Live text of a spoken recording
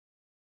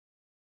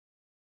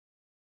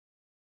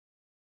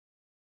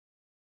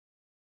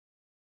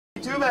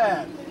Too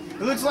Bad.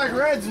 It looks like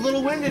Red's a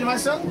little winded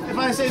myself, if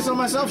I say so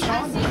myself,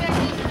 Sean.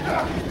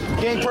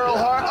 King Pearl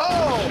Heart.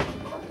 Oh!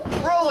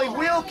 Rolling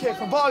wheel kick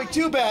from Bobby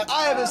Too Bad.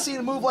 I haven't seen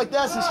a move like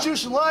that since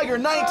Jushin Liger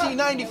in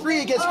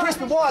 1993 against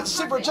Crispin Watts,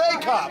 Super J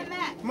Cup.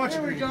 Much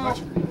Here we go.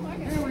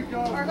 Here we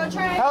go.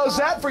 How's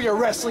that for your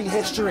wrestling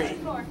history?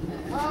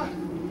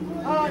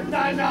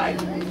 Nine.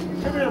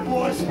 Come here,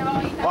 boys.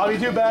 Bobby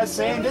Too Bad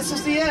saying this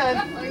is the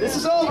end. This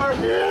is over.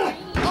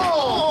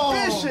 Oh,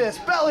 vicious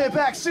belly and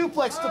back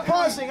suplex,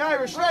 depositing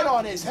Irish Red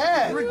on his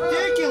head.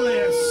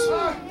 ridiculous.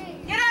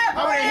 Get up!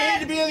 I would have hated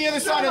to be on the other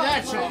side of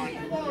that, Sean.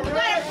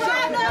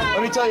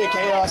 Let me tell you,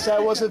 Chaos,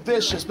 that wasn't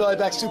vicious belly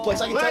back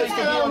suplex. I can tell you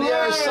can be on the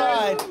other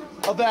side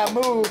of that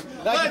move.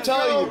 I can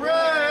tell you.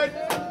 Red.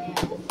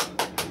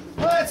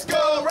 Let's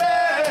go,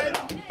 Red.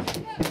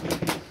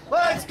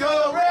 Let's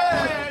go,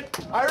 Red.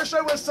 Irish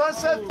Red with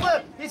sunset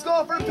flip. He's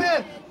going for the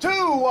pin. 2.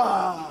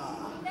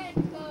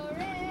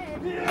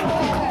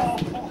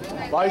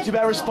 Bobby Too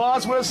Bad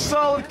responds with a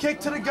solid kick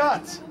to the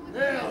gut.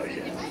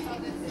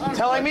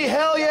 Telling me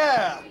hell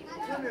yeah.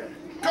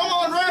 Come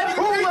on, Red. You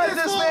Who can let make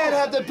this this man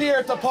have the beer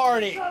at the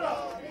party?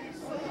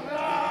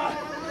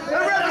 The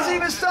ref is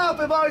even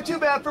stopping Bobby Too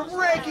Bad from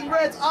raking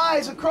Red's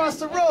eyes across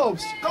the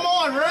ropes. Come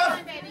on,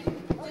 Ref.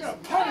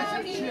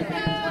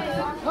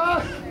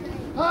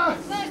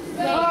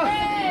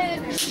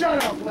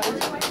 Shut up,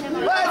 ladies.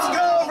 Let's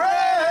go,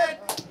 Red.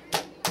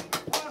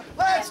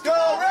 Let's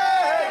go,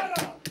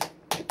 Red.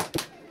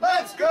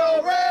 Let's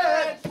go,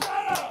 Red.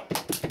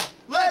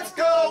 Let's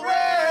go,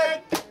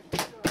 Red.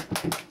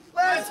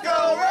 Let's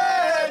go,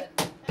 Red.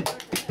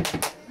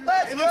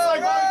 It looks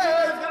like Bobby Too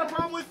Bad's got a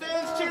problem with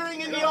fans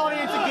cheering in the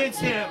audience against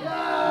him.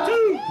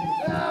 2,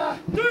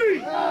 3.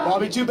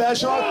 Bobby Too Bad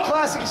showing a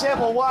classic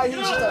example of why he's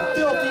just a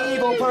filthy,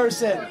 evil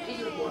person.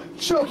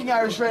 Choking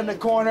Irish Red in the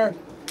corner,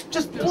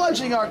 just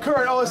bludgeoning our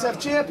current OSF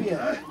champion.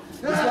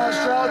 He's got a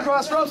straddle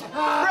across the ropes.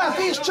 Ref,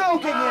 he's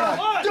choking him.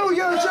 Do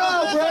your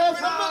job,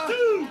 Ref.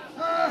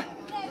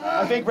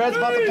 I think Red's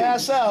about to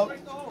pass out.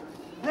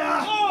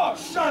 Oh,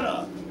 shut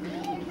up.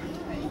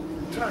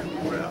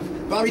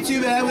 Bobby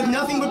Too Bad with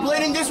nothing but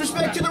blatant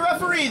disrespect to the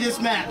referee this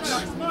match.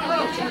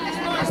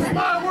 It's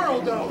my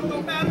world, though.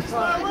 It's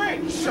my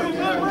ring. Shut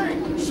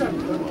up. Shut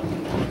up.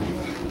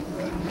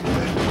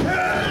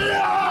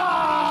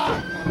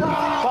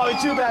 Bobby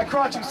Too Bad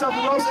crotching himself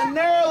in the ropes and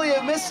narrowly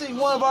missing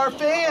one of our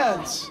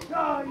fans.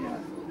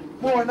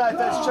 More knife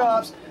edge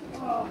chops.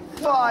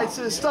 Fights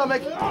to the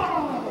stomach.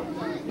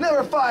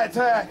 Never fight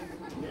attack.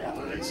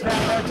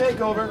 Snapmare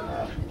takeover.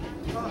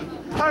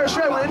 Irish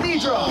Red with a knee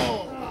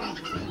drop.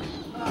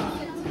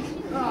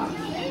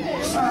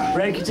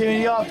 Ready to continue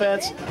the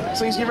offense.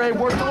 So he's getting ready to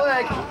work the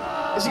leg.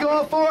 Is he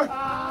going for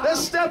this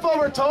step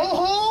over toe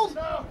hold?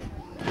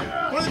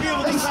 One of the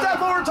beautiful This things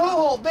step over toe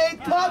hold made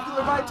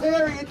popular by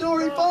Terry and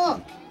Dory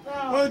Funk.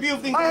 One of the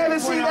beautiful things I haven't like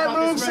to seen point out that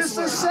about move this since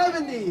the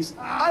wrestler. 70s.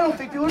 I don't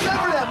think people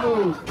remember that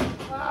move.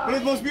 One of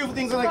the most beautiful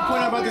things I like to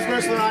point out about this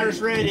wrestler, Irish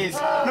Red, is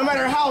no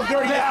matter how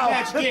dirty this Now,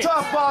 match the gets,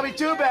 tough Bobby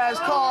Too Bad is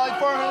calling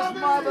for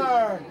his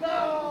mother.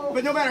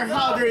 but no matter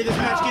how dirty this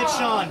match gets,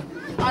 Sean,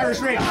 Irish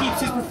Red keeps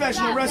his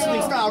professional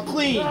wrestling style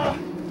clean.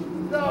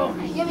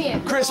 Give me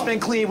it. Crisp and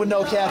clean with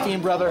no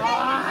caffeine, brother.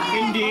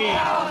 Indeed.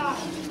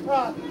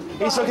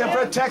 He's looking for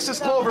a Texas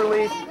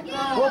Cloverleaf.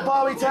 Will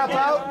Bobby tap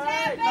out?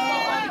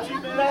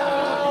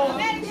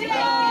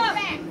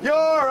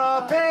 You're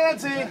a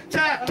pansy.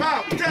 Tap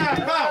out, tap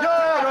out.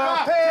 You're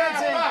a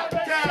pansy.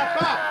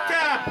 Tap out,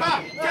 tap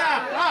out,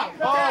 tap out.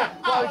 Oh,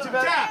 Bobby Too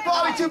Bad.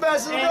 Bobby Too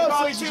Bad's in the And ropes,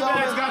 Bobby ladies Too and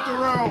Bad's gentlemen. got the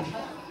rope.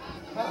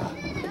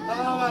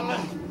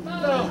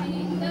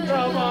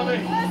 No, mommy.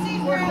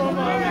 Where's my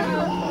mommy?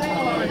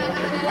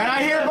 And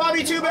I hear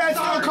Bobby Too Bad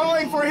still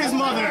calling for his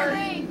mother.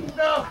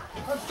 No,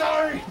 I'm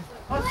sorry.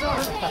 I'm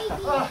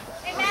sorry.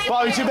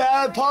 Bobby Too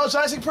Bad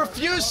apologizing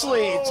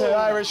profusely to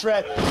Irish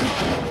Red.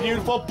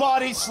 Beautiful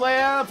body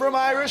slam from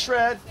Irish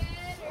Red.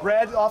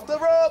 Red off the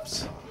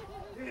ropes.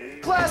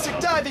 Classic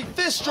diving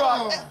fist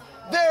drop.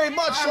 Very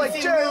much I like haven't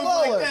seen Jerry moves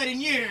like Lawler. that in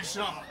years,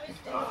 Sean.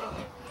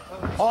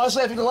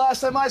 Honestly, I think the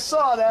last time I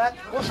saw that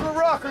was from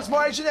Rockers,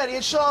 Marty Jannetty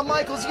and Shawn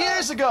Michaels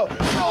years ago.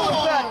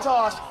 Rolling back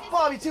toss.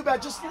 Bobby Too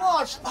Bad just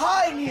launched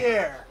high in the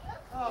air.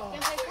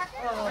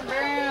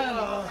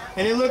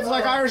 And it looks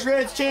like Irish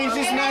Red's changed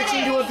this match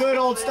into a good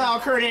old style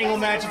Kurt Angle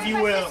match, if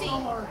you will.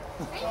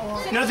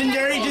 Nothing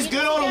dirty, just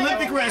good old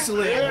Olympic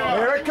wrestling.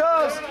 Here it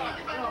comes.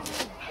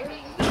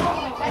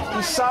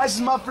 He sizes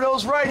him up for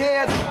those right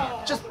hands,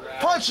 just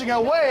punching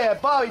away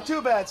at Bobby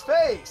Too Bad's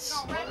face.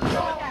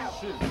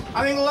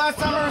 I think the last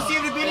time I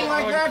received a beating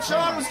like that,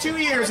 Sean, was 2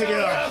 years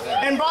ago.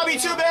 And Bobby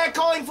Too Bad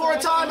calling for a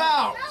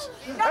timeout.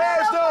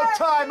 There's no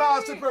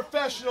timeouts in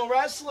professional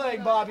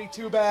wrestling, Bobby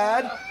Too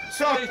Bad.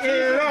 Suck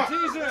it up.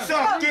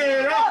 Suck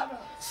it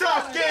up.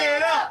 Suck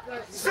it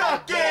up.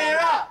 Suck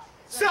it up.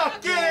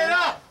 Suck it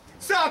up.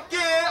 Suck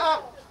it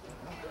up.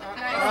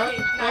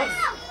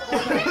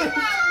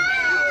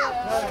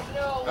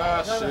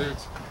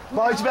 Shoot.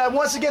 Bobby Too Bad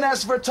once again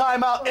asking for a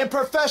timeout in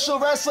professional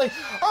wrestling.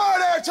 Are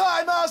there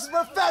timeouts in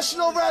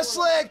professional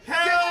wrestling?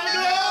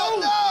 Hell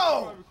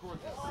no!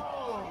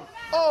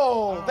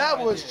 Oh, that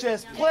was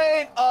just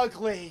plain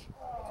ugly.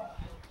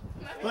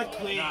 But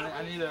clean.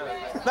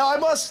 Now I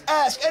must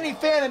ask any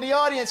fan in the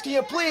audience, can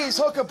you please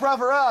hook a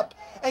brother up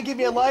and give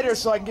me a lighter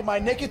so I can get my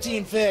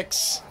nicotine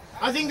fix?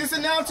 I think this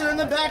announcer in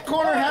the back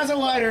corner has a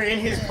lighter in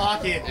his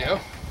pocket. Yeah.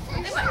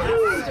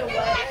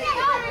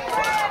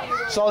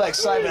 It's all that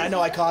excitement. I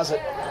know I caused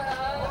it.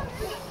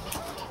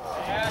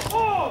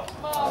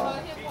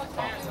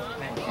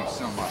 Thank you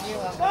so much.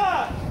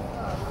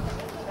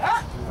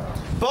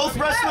 Both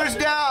wrestlers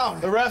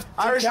down. The ref.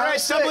 Irish Red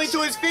stumbling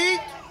to his feet.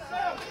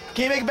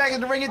 Can he make it back in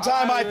the ring in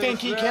time? I think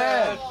he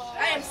can.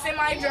 I am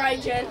semi-dry,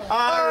 Jen.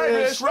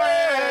 Irish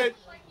Red.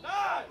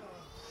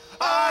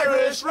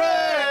 Irish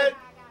Red.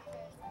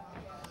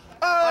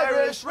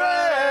 Irish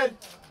Red.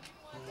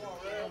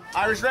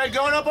 Irish Red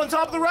going up on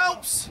top of the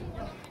ropes.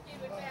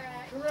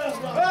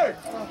 Hey.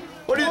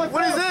 What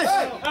is this?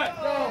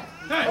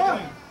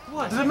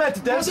 Does it meant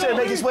to Dempster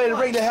make his way to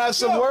the ring to have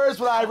some words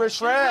with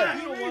Irish Red?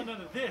 You don't want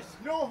none of this.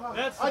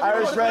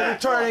 Irish Red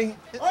returning.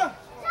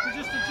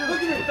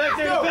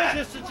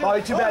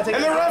 Bobby Too Bad taking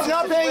And the ref's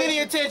not paying any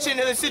attention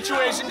to the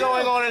situation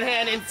going on in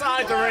hand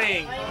inside the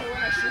ring.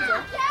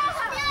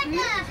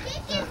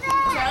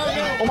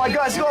 Oh my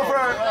God, he's going for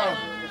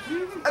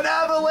an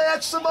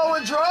avalanche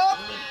Samoan drop?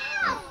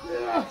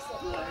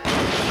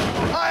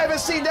 I haven't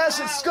seen that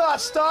since Scott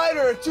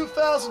Steiner in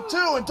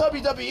 2002 in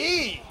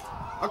WWE.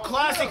 A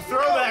classic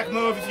throwback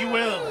move, if you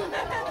will.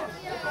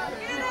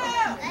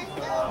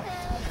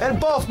 And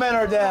both men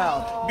are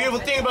down. Beautiful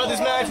thing about this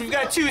match, we've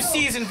got two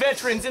seasoned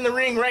veterans in the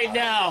ring right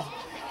now.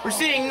 We're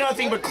seeing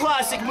nothing but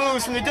classic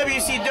moves from the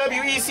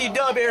WCW,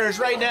 ECW eras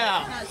right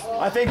now.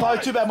 I think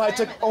Bobby Too Bad might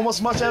have took almost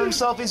as much out of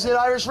himself as he did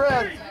Irish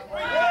Red.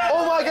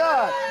 Oh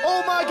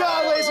my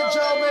God, ladies and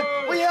gentlemen,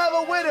 we have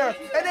a winner,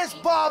 and it's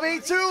Bobby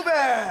Too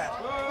Bad.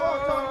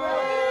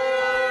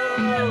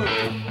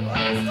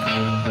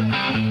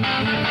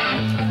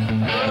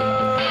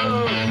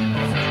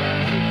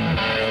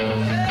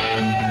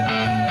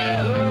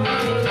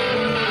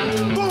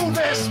 Boo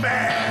this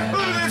man!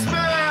 Boo this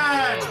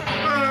man!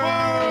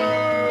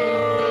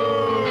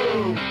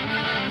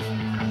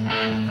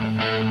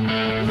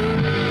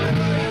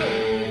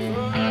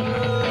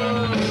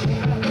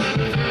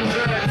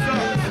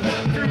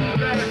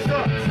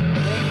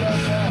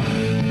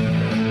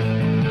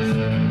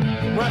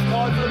 Ref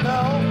calling for the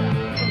bell.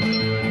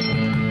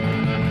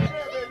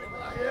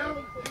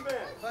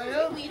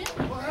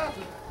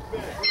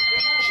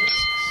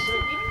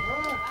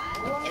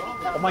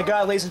 Oh my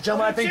God, ladies and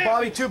gentlemen, I think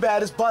Bobby Too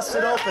Bad is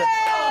busted open. Boo!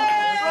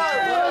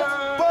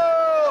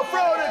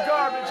 Throw the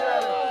garbage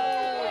at him.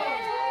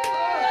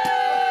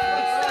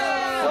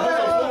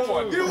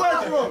 Get away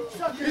from him!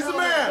 He's the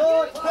man!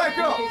 Back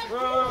up! He's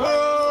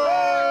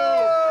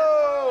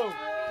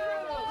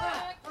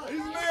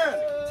the man!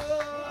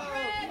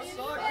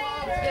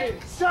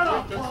 Shut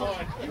up! You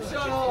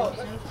shut up!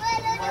 Get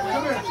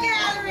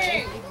out of the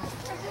ring!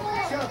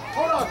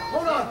 Hold on!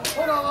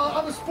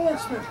 I'm a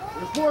sportsman.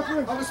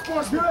 I'm a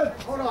sportsman. Good.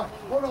 Hold on.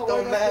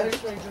 Don't matter.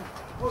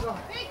 Hold on.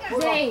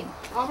 Zane,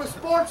 I'm a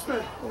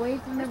sportsman. away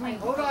from the ring.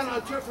 Hold on.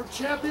 I'm from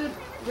champion,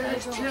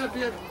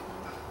 ex-champion.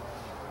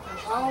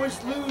 I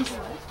always lose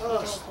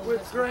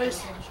with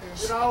grace,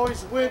 and I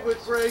always win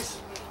with grace.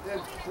 And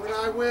when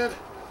I win,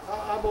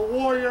 I'm a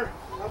warrior.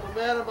 I'm a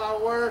man of my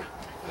word.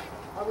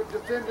 I would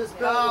defend this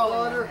belt with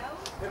honor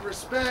and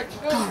respect.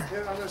 And I'm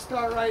going to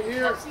start right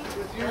here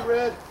with you,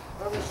 Red.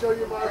 I'm going to show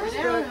you my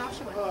respect.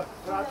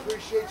 And I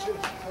appreciate you.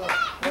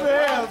 Give me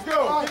a hand, let's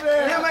go! Give me a Give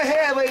hand! him a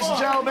hand, ladies and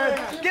gentlemen.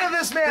 Give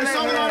this man There's a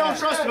something I don't hand.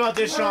 trust about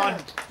this, Sean.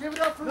 Give it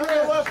up for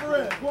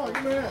Red. Come on,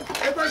 give me a hand.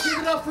 Everybody give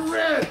it up for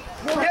Red.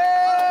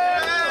 Yeah!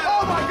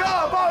 Oh my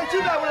God, Bobby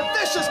Too Bad with a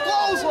vicious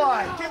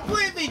clothesline.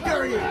 Completely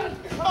dirty!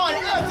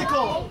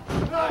 Unethical!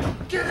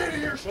 Get in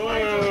here,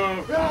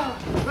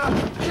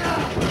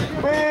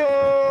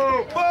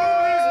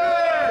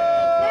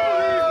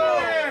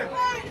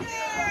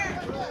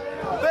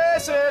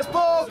 This is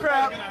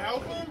bullcrap.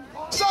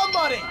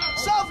 Somebody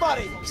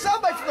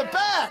from the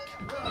back.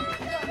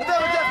 But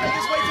that would definitely make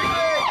his way to the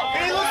ring.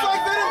 And he looks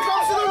like Venom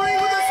comes to the ring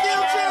with a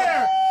steel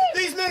chair!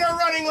 These men are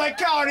running like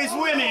cowardice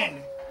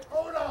women!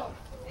 Hold on.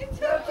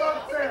 That's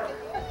unfair.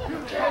 You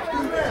can't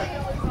do that.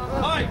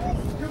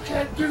 You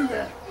can't do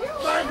that.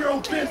 Mind your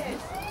own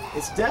business.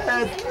 It's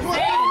dead.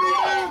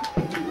 Zane!